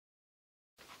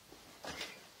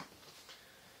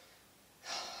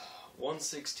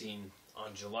1:16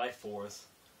 on July 4th.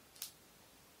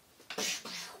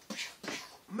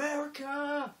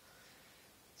 America!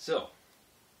 So,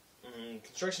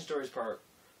 Construction Stories Part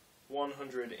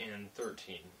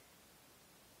 113.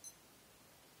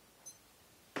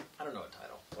 I don't know a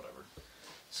title, whatever.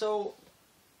 So,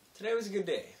 today was a good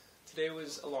day. Today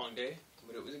was a long day,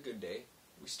 but it was a good day.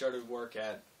 We started work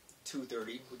at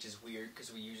 2:30, which is weird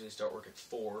because we usually start work at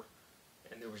 4,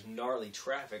 and there was gnarly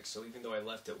traffic, so even though I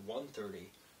left at 1:30,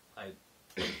 I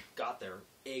got there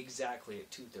exactly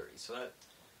at 2:30, so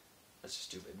that's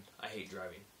stupid. I hate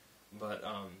driving. But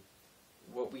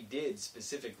what we did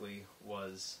specifically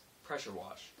was pressure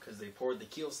wash, because they poured the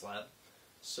keel slab,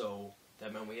 so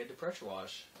that meant we had to pressure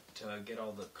wash to get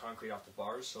all the concrete off the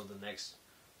bars so the next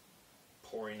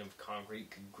pouring of concrete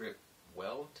could grip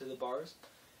well to the bars.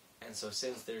 And so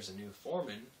since there's a new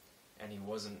foreman, and he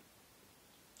wasn't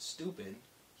stupid,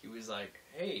 he was like,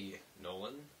 "Hey,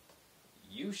 Nolan,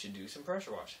 you should do some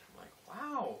pressure washing." I'm like,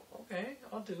 "Wow, okay,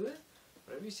 I'll do it.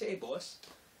 Whatever you say, boss."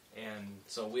 And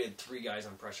so we had 3 guys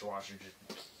on pressure washer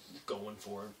just going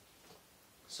for it.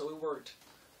 So we worked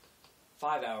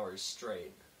 5 hours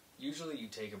straight. Usually you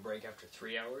take a break after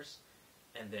 3 hours,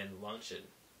 and then lunch it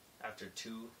after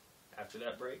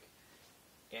that break.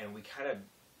 And we kind of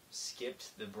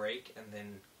skipped the break and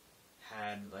then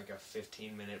had like a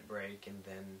 15-minute break and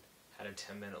then had a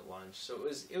 10-minute lunch. So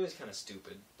it was kind of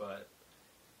stupid, but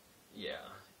yeah,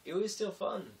 it was still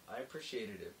fun. I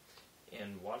appreciated it.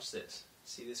 And watch this.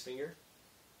 See this finger?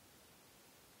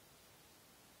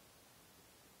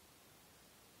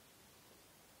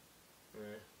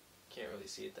 Can't really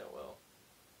see it that well,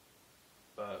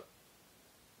 but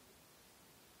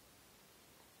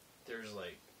there's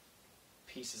like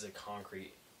pieces of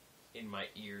concrete in my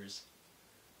ears,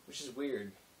 which is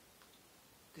weird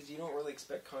because you don't really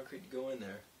expect concrete to go in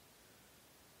there.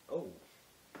 Oh,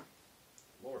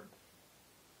 Lord.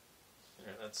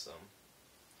 Yeah, that's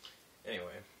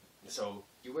anyway, so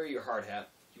you wear your hard hat,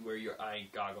 you wear your eye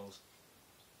goggles,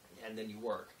 and then you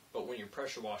work. But when you're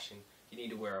pressure washing, you need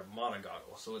to wear a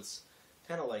monogoggle. So it's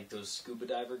kind of like those scuba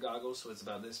diver goggles, so it's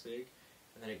about this big,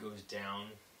 and then it goes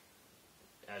down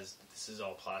as this is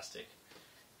all plastic.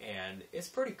 And it's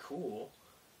pretty cool,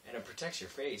 and it protects your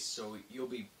face, so you'll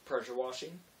be pressure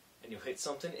washing, and you'll hit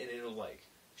something, and it'll like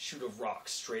shoot a rock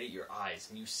straight at your eyes,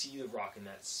 and you see the rock in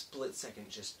that split second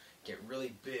just get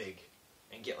really big,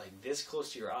 and get like this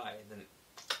close to your eye, and then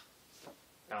it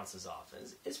bounces off.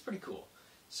 And it's pretty cool.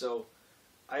 So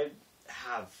I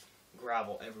have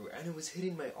gravel everywhere, and it was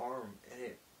hitting my arm,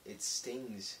 and it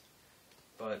stings,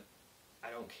 but I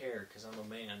don't care because I'm a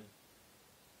man.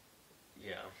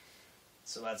 Yeah,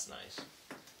 so that's nice.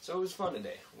 So it was fun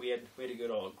today. We had a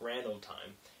good old grand old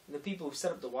time, and the people who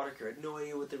set up the water cure had no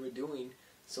idea what they were doing,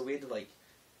 so we had to like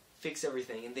fix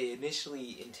everything. And they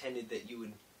initially intended that you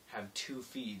would have 2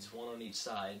 feeds, 1 on each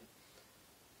side,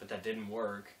 but that didn't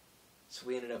work. So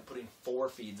we ended up putting 4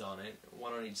 feeds on it,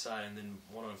 1 on each side, and then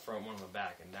 1 on the front, 1 on the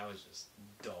back, and that was just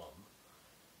dumb.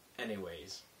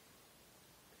 Anyways,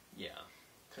 yeah,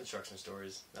 construction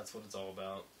stories, that's what it's all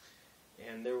about.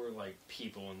 And there were like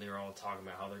people, and they were all talking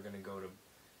about how they're going to go to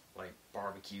like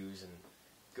barbecues and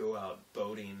go out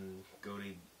boating and go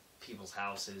to people's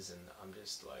houses, and I'm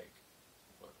just like,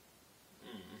 what?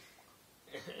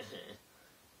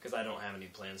 Because I don't have any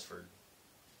plans for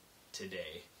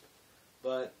today.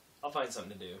 But I'll find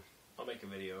something to do. I'll make a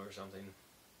video or something.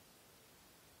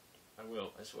 I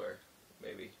will, I swear.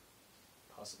 Maybe.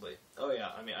 Possibly. Oh yeah,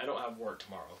 I mean, I don't have work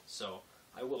tomorrow, so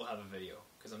I will have a video,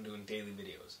 because I'm doing daily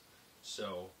videos.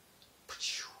 So,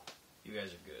 you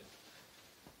guys are good.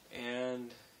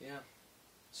 And, yeah.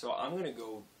 So I'm going to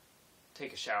go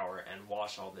take a shower and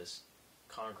wash all this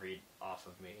concrete off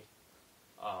of me.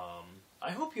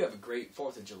 I hope you have a great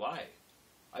 4th of July.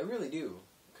 I really do,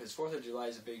 because 4th of July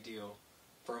is a big deal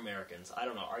for Americans. I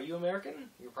don't know. Are you American?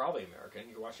 You're probably American.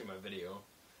 You're watching my video.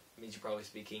 It means you probably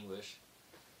speak English.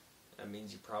 That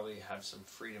means you probably have some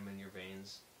freedom in your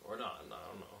veins. Or not. No, I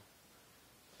don't know.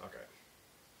 Okay.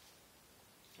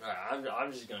 Alright,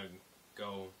 I'm just going to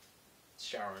go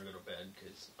shower and go to bed,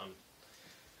 because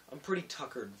I'm pretty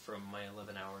tuckered from my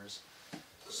 11 hours.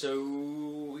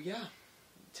 So, yeah.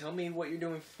 Tell me what you're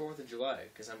doing for 4th of July,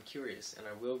 because I'm curious, and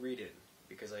I will read it,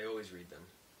 because I always read them.